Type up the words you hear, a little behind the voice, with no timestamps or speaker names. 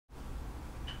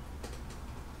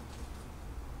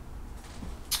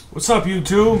What's up,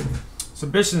 YouTube?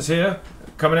 Submissions here,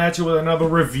 coming at you with another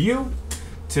review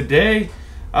today.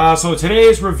 So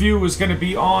today's review is going to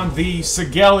be on the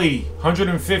Sigelei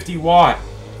 150 watt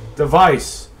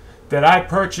device that I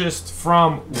purchased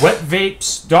from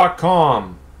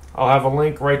wetvapes.com. I'll have a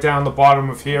link right down the bottom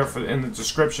of here in the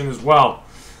description as well.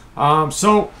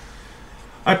 So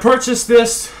I purchased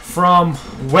this from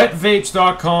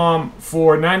wetvapes.com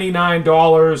for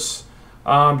 $99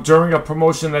 during a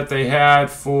promotion that they had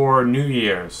for New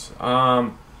Year's.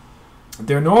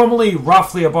 They're normally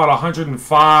roughly about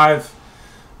 105,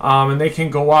 and they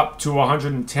can go up to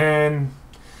 110,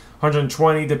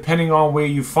 120 depending on where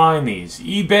you find these.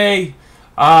 eBay,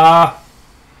 I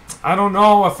don't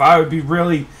know if I would be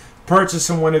really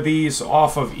purchasing one of these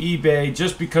off of eBay,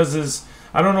 just because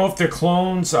I don't know if their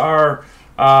clones are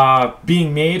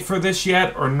being made for this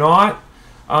yet or not.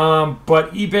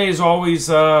 But eBay is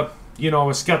always you know,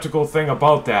 a skeptical thing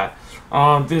about that.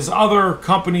 There's other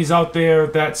companies out there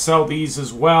that sell these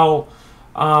as well,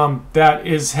 that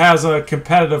has a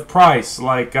competitive price,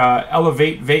 like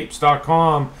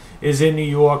elevatevapes.com is in New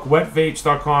York,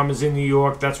 wetvapes.com is in New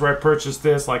York. That's where I purchased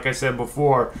this, like I said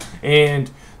before, and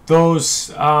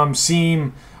those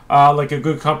seem like a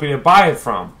good company to buy it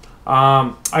from.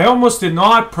 I almost did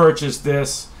not purchase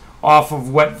this off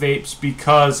of Wet Vapes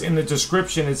because in the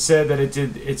description it said that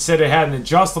it said it had an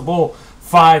adjustable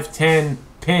 510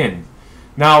 pin.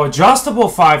 Now, adjustable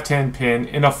 510 pin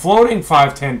and a floating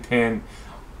 510 pin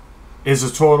is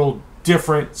a total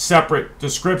different, separate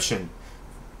description.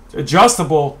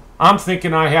 Adjustable, I'm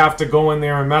thinking I have to go in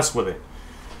there and mess with it.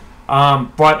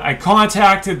 But I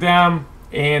contacted them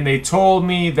and they told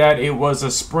me that it was a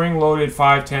spring-loaded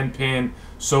 510 pin,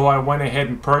 so I went ahead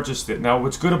and purchased it. Now,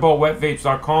 what's good about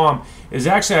wetvapes.com is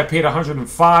actually I paid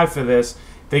 $105 for this.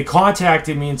 They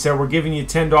contacted me and said, we're giving you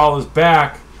 $10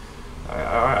 back.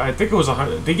 I think it was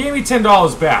 $100. They gave me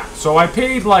 $10 back. So I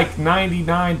paid like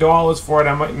 $99 for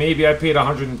it. Maybe I paid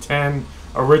 $110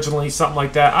 originally, something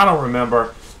like that. I don't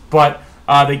remember. But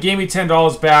they gave me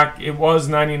 $10 back. It was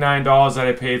 $99 that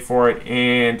I paid for it.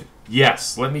 And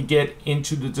yes, let me get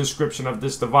into the description of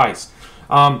this device.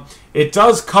 It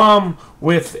does come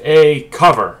with a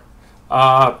cover.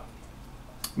 Now,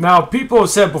 people have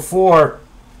said before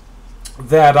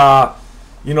that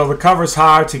you know, the cover's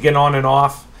hard to get on and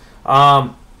off. I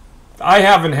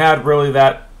haven't had really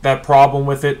that problem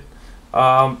with it.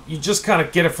 You just kind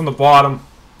of get it from the bottom.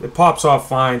 It pops off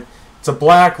fine. It's a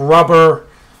black rubber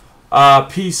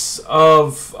piece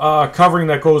of covering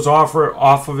that goes off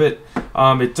of it.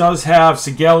 It does have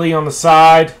Sigelei on the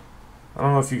side. I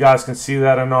don't know if you guys can see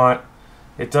that or not.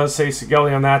 It does say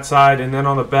Sigelei on that side, and then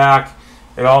on the back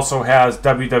it also has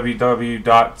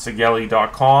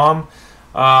www.sigelei.com.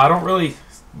 I don't really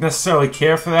necessarily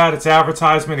care for that. It's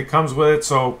advertisement. It comes with it,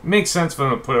 so it makes sense for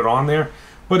them to put it on there.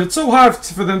 But it's so hard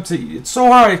for them to... It's so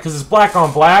hard because it's black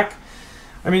on black.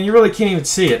 I mean, you really can't even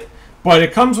see it. But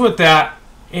it comes with that,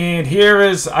 and here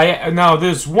is... Now,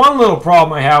 there's one little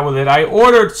problem I have with it. I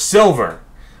ordered silver.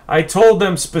 I told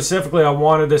them specifically I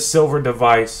wanted a silver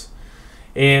device,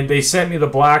 and they sent me the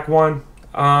black one.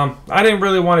 I didn't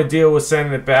really want to deal with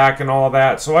sending it back and all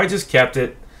that, so I just kept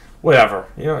it. Whatever,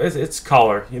 you know, it's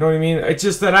color. You know what I mean? It's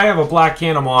just that I have a black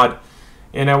Canamod,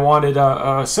 and I wanted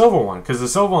a silver one because the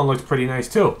silver one looks pretty nice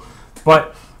too.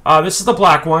 But this is the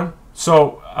black one.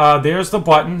 So there's the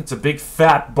button. It's a big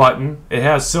fat button. It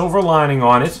has silver lining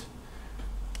on it.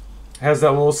 Has that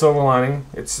little silver lining.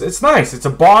 It's nice. It's a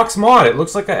box mod. It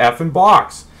looks like a effing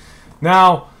box.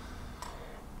 Now,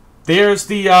 there's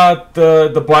the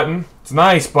button. It's a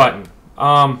nice button.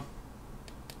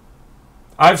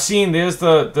 I've seen there's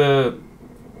the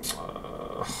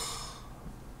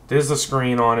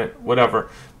screen on it, whatever.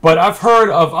 But I've heard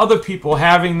of other people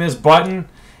having this button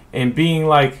and being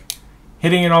like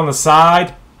hitting it on the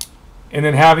side and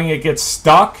then having it get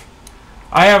stuck.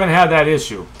 I haven't had that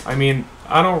issue. I mean,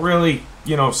 I don't really,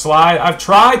 you know, slide. I've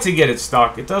tried to get it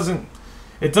stuck. It doesn't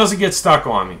get stuck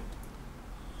on me.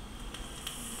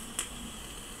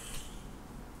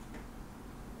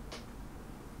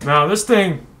 Now this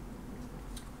thing,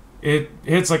 it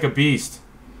hits like a beast.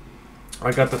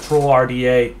 I got the Troll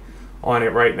RDA on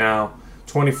it right now,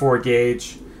 24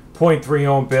 gauge, 0.3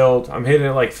 ohm build. I'm hitting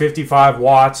it like 55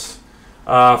 watts,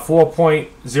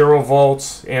 4.0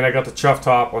 volts, and I got the chuff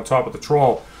top on top of the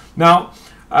Troll. Now,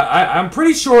 I'm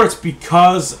pretty sure it's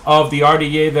because of the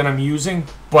RDA that I'm using,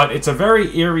 but it's a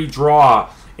very eerie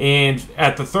draw. And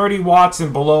at the 30 watts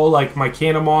and below, like my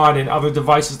Canamod and other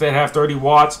devices that have 30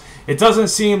 watts, it doesn't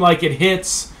seem like it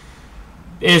hits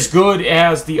as good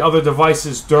as the other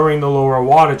devices during the lower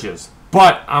wattages.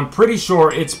 But I'm pretty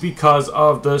sure it's because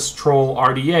of this Troll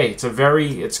RDA.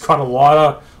 It's got a lot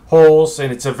of holes,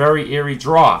 and it's a very eerie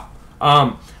draw.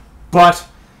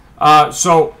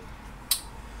 So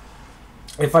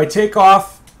if I take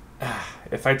off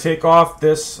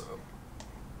this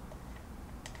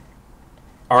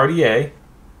RDA,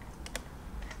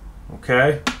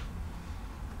 okay,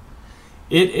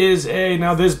 it is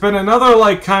now there's been another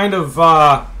like kind of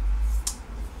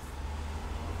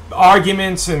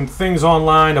arguments and things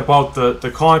online about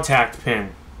the contact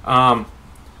pin.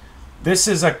 This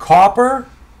is a copper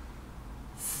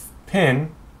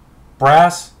pin,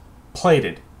 brass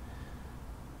plated.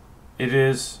 It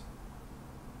is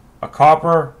a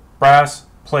copper brass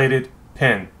plated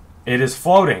pin. It is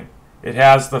floating. It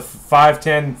has the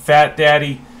 510 Fat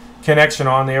Daddy connection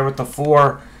on there with the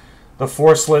four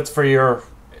slits for your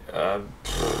I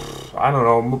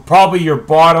don't know, probably your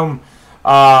bottom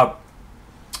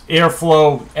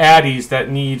airflow addies that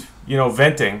need, you know,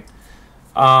 venting.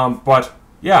 But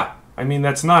yeah, I mean,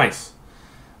 that's nice.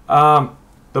 The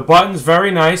button's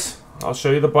very nice. I'll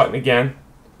show you the button again.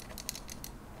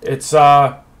 It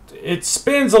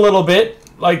spins a little bit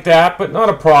like that, but not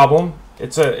a problem.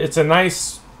 It's a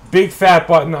nice big fat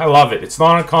button. I love it. It's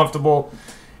not uncomfortable.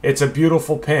 It's a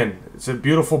beautiful pin. It's a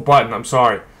beautiful button. I'm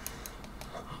sorry.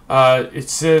 It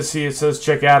says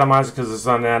check atomizer because there's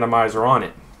an atomizer on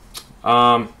it.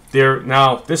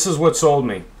 Now this is what sold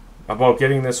me about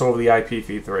getting this over the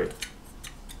IPv3.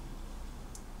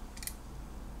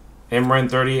 MREN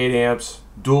 38 amps,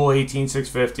 dual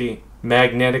 18650,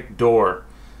 magnetic door.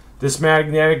 This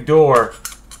magnetic door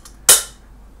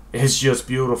is just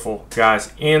beautiful,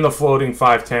 guys. And the floating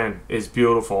 510 is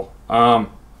beautiful. I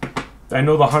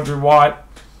know the 100 watt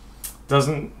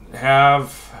doesn't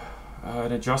have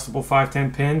an adjustable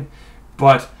 510 pin,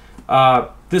 but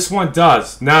this one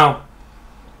does. Now,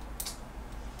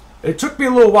 it took me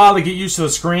a little while to get used to the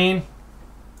screen,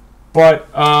 but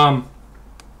alright,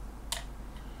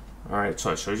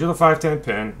 so I showed you the 510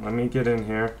 pin. Let me get in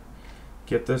here,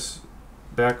 get this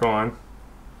back on.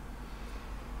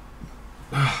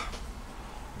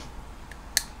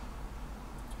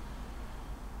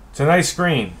 It's a nice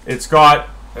screen. It's got,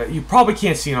 you probably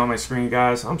can't see it on my screen,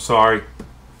 guys. I'm sorry.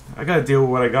 I gotta deal with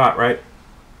what I got, right?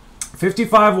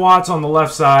 55 watts on the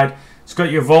left side. It's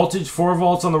got your voltage, 4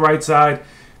 volts on the right side.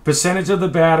 Percentage of the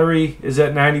battery is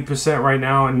at 90% right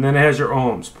now, and then it has your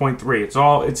ohms,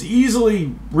 0.3. It's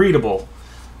easily readable.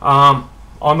 On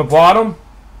the bottom,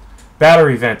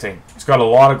 battery venting. It's got a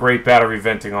lot of great battery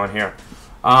venting on here.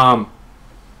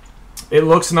 It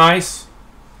looks nice.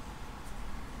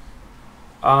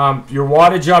 Your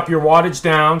wattage up, your wattage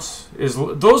downs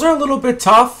those are a little bit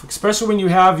tough, especially when you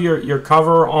have your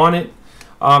cover on it.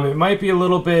 It might be a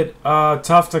little bit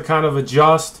tough to kind of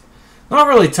adjust. Not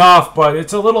really tough, but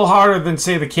it's a little harder than,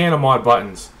 say, the Canamod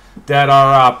buttons that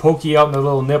are pokey out in the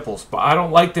little nipples. But I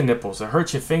don't like the nipples. It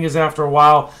hurts your fingers after a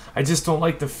while. I just don't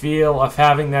like the feel of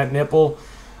having that nipple.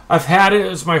 I've had it. It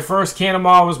was my first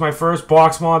Canamod. It was my first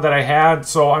box mod that I had.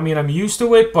 So, I mean, I'm used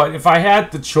to it. But if I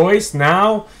had the choice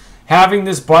now, having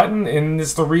this button, and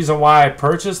this is the reason why I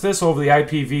purchased this over the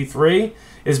IPv3,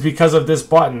 is because of this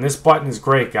button. This button is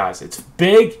great, guys. It's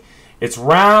big. It's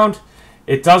round.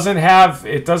 It doesn't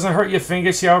hurt your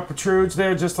fingers. See how it protrudes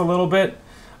there just a little bit?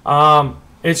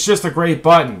 It's just a great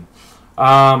button.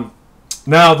 Now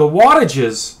the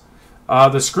wattages,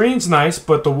 the screen's nice,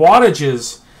 but the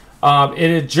wattages,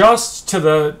 it adjusts to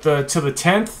the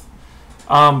 10th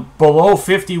below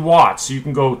 50 watts. So you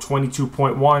can go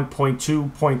 22.1,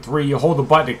 0.2, 0.3. You hold the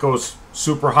button, it goes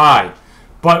super high.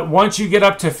 But once you get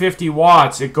up to 50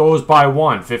 watts, it goes by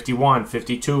 1, 51,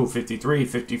 52, 53,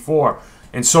 54.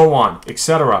 And so on,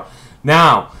 etc.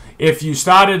 Now, if you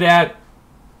started at,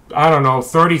 I don't know,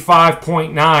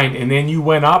 35.9, and then you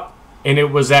went up, and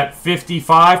it was at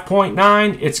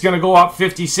 55.9, it's going to go up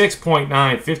 56.9,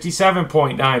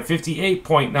 57.9,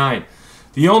 58.9.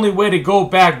 The only way to go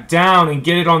back down and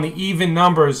get it on the even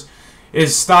numbers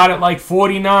is start at like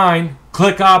 49,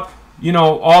 click up, you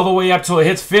know, all the way up till it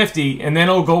hits 50, and then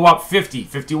it'll go up 50,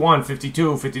 51,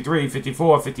 52, 53,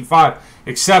 54, 55,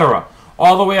 etc.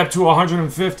 All the way up to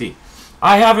 150.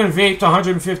 I haven't vaped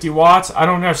 150 watts. I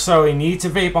don't necessarily need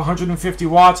to vape 150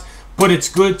 watts, but it's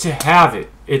good to have it.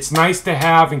 It's nice to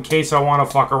have in case I want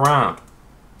to fuck around.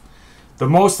 The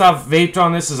most I've vaped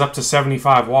on this is up to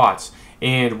 75 watts.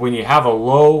 And when you have a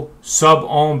low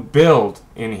sub-ohm build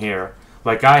in here,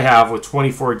 like I have with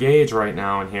 24 gauge right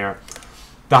now in here,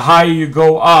 the higher you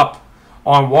go up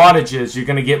on wattages, you're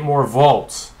going to get more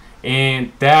volts.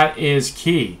 And that is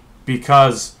key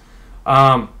because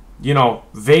you know,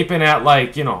 vaping at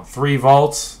like, you know, 3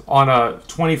 volts on a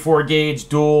 24 gauge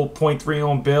dual 0.3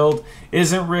 ohm build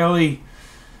isn't really,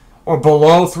 or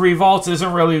below 3 volts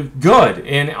isn't really good.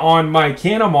 And on my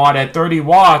Canamod at 30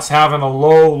 watts, having a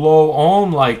low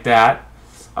ohm like that,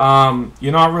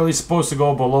 you're not really supposed to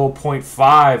go below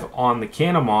 0.5 on the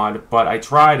Canamod, but I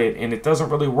tried it and it doesn't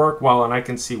really work well, and I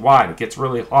can see why. It gets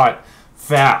really hot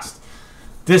fast.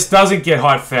 This doesn't get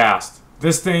hot fast.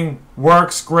 This thing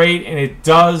works great, and it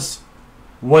does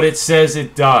what it says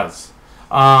it does.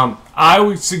 I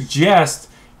would suggest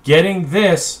getting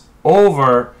this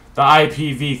over the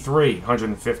IPv3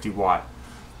 150 watt.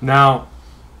 Now,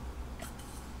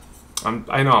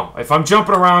 I know. If I'm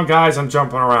jumping around, guys, I'm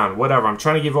jumping around. Whatever. I'm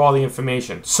trying to give you all the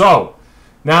information. So,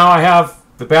 now I have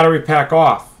the battery pack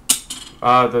off.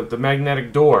 The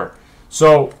magnetic door.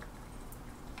 So,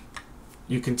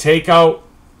 you can take out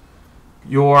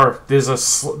your...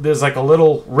 There's like a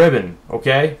little ribbon,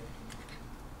 okay?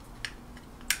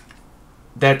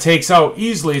 That takes out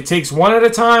easily. It takes 1 at a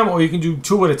time, or you can do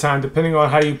 2 at a time, depending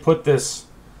on how you put this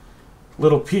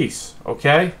little piece,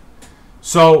 okay?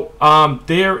 So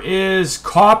there is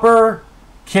copper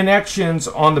connections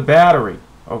on the battery,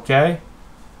 okay?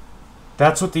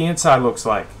 That's what the inside looks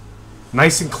like.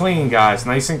 Nice and clean, guys,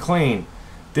 nice and clean.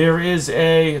 There is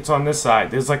it's on this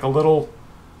side. There's like a little,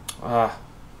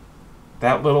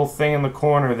 that little thing in the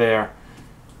corner there.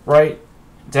 Right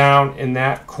down in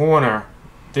that corner,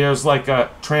 there's like a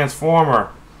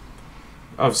transformer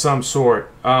of some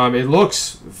sort. It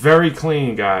looks very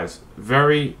clean, guys.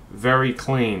 Very, very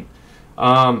clean.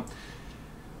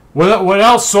 What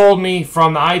else sold me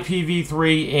from the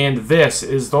IPv3 and this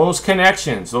is those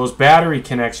connections, those battery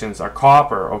connections are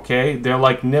copper, okay? They're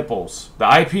like nipples. The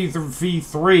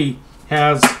IPv3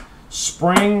 has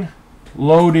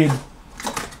spring-loaded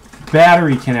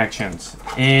battery connections,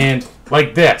 and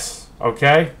like this,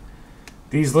 okay?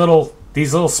 These little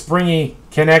springy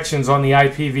connections on the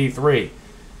IPv3,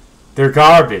 they're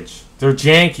garbage. They're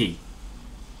janky.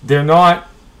 They're not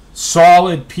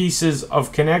solid pieces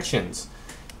of connections.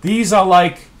 These are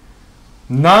like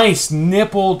nice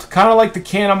nippled, kind of like the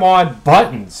Canamod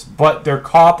buttons, but they're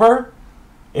copper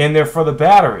and they're for the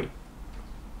battery.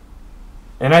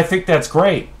 And I think that's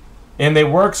great, and they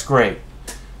works great.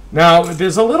 Now,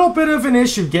 there's a little bit of an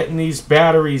issue getting these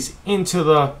batteries into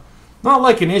the, not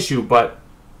like an issue, but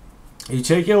you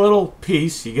take your little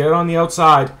piece, you get it on the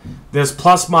outside, there's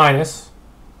plus, minus,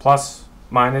 plus,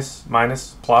 minus,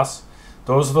 minus, plus.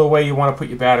 Those are the way you want to put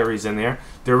your batteries in there.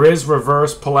 There is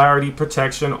reverse polarity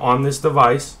protection on this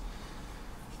device,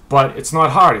 but it's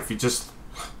not hard. If you just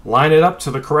line it up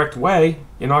to the correct way,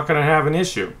 you're not going to have an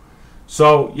issue.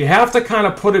 So you have to kind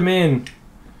of put them in,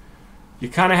 you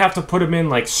kind of have to put them in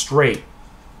like straight,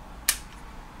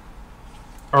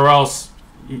 or else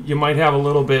you might have a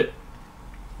little bit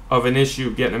of an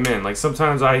issue getting them in. Like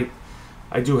sometimes I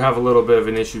do have a little bit of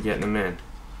an issue getting them in.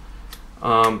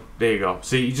 There you go.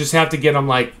 So you just have to get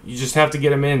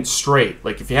them in straight.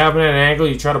 Like if you have them at an angle,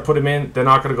 you try to put them in, they're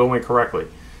not going to go in correctly.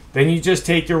 Then you just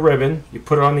take your ribbon, you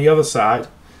put it on the other side,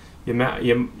 you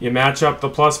match up the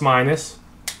plus minus,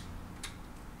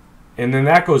 and then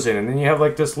that goes in. And then you have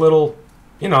like this little,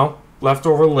 you know,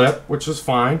 leftover lip, which is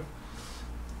fine.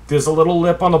 There's a little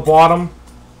lip on the bottom,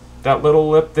 that little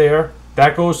lip there.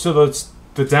 That goes to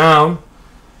the down.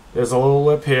 There's a little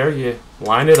lip here. You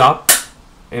line it up,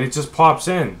 and it just pops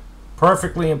in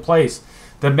perfectly in place.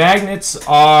 The magnets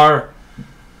are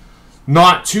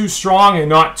not too strong and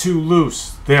not too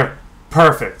loose. They're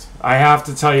perfect. I have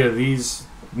to tell you, these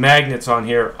magnets on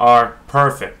here are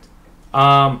perfect.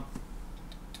 I'm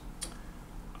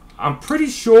pretty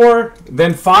sure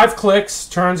then 5 clicks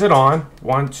turns it on.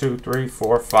 1, 2, 3,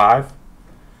 4, 5.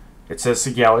 It says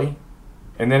Sigelei,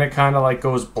 and then it kind of like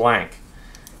goes blank.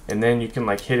 And then you can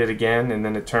like hit it again, and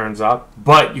then it turns up.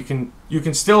 But you can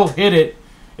still hit it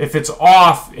if it's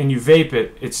off and you vape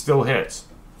it. It still hits.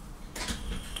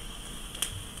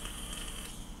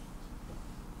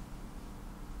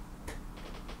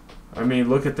 I mean,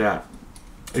 look at that.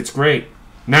 It's great.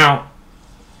 Now,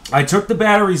 I took the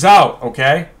batteries out.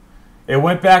 Okay, it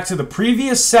went back to the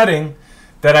previous setting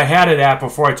that I had it at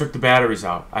before I took the batteries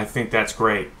out. I think that's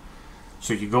great.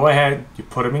 So you go ahead, you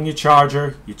put them in your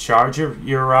charger, you charge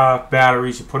your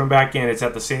batteries, you put them back in. It's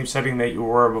at the same setting that you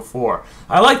were before.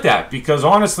 I like that because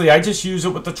honestly, I just use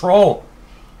it with the Troll.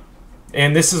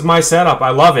 And this is my setup. I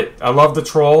love it. I love the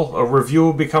Troll. A review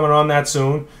will be coming on that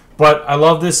soon. But I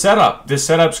love this setup. This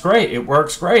setup's great. It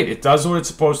works great. It does what it's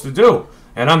supposed to do.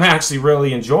 And I'm actually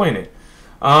really enjoying it.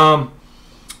 Now,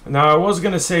 I was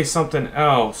going to say something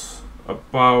else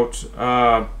about...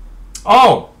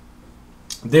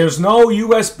 there's no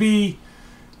USB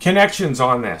connections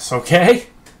on this, okay?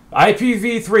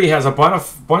 IPv3 has a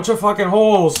bunch of fucking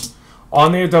holes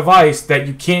on their device that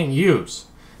you can't use.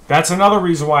 That's another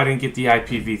reason why I didn't get the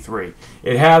IPv3.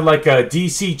 It had like a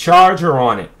DC charger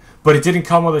on it, but it didn't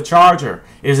come with a charger.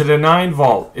 Is it a 9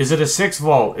 volt? Is it a 6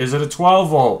 volt? Is it a 12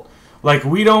 volt? Like,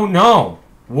 we don't know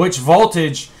which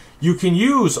voltage you can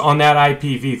use on that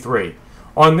IPv3.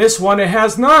 On this one, it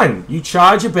has none. You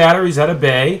charge your batteries at a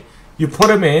bay, you put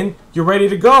them in, you're ready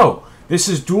to go. This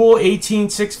is dual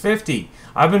 18650.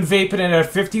 I've been vaping it at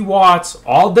 50 watts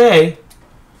all day,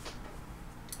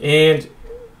 and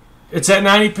it's at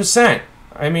 90%.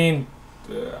 I mean,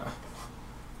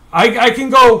 I can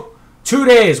go 2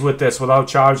 days with this without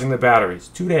charging the batteries.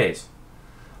 2 days.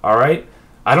 All right?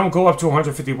 I don't go up to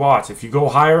 150 watts. If you go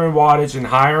higher in wattage and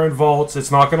higher in volts,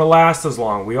 it's not going to last as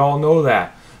long. We all know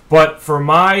that. But for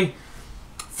my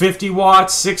 50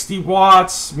 watts, 60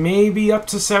 watts, maybe up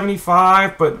to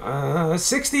 75, but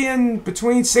 60 and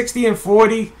between 60 and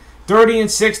 40, 30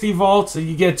 and 60 volts,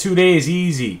 you get 2 days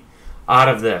easy out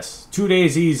of this. 2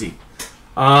 days easy.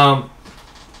 I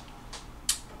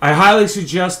highly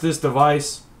suggest this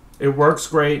device. It works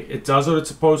great. It does what it's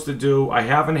supposed to do. I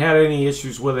haven't had any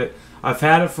issues with it. I've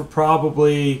had it for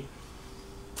probably,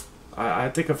 I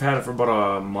think I've had it for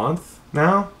about a month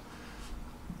now.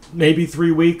 Maybe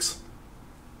 3 weeks.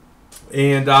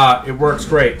 And it works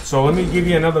great. So let me give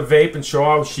you another vape and show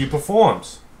how she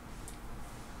performs.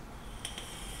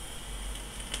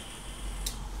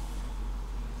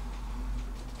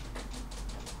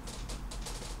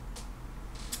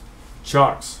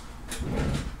 Chucks.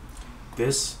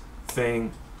 This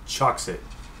thing chucks it.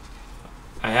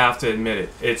 I have to admit it.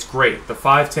 It's great. The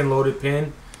 510 loaded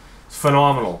pin is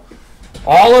phenomenal.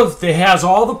 It has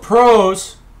all the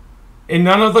pros and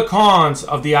none of the cons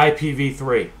of the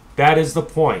IPv3. That is the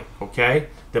point, okay?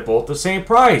 They're both the same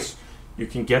price. You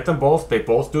can get them both. They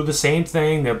both do the same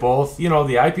thing. They're both, you know,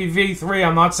 the IPv3,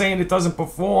 I'm not saying it doesn't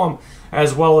perform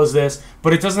as well as this,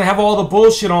 but it doesn't have all the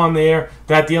bullshit on there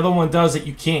that the other one does that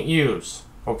you can't use,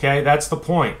 okay? That's the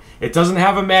point. It doesn't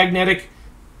have a magnetic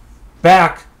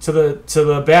back to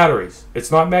the batteries.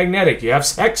 It's not magnetic. You have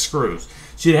hex screws.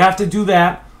 So you'd have to do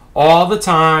that all the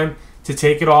time to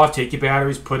take it off, take your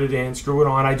batteries, put it in, screw it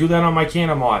on. I do that on my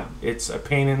Canamod. It's a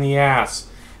pain in the ass.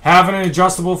 Having an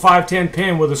adjustable 510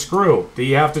 pin with a screw that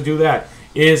you have to do that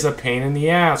is a pain in the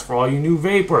ass for all you new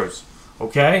vapors.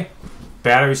 Okay?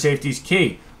 Battery safety is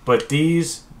key. But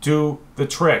these do the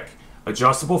trick.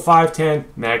 Adjustable 510,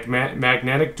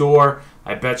 magnetic door.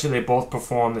 I bet you they both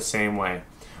perform the same way.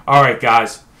 Alright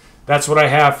guys, that's what I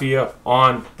have for you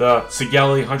on the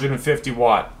Sigelei 150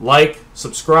 watt. Like,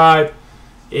 subscribe,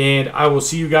 and I will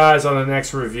see you guys on the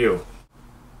next review.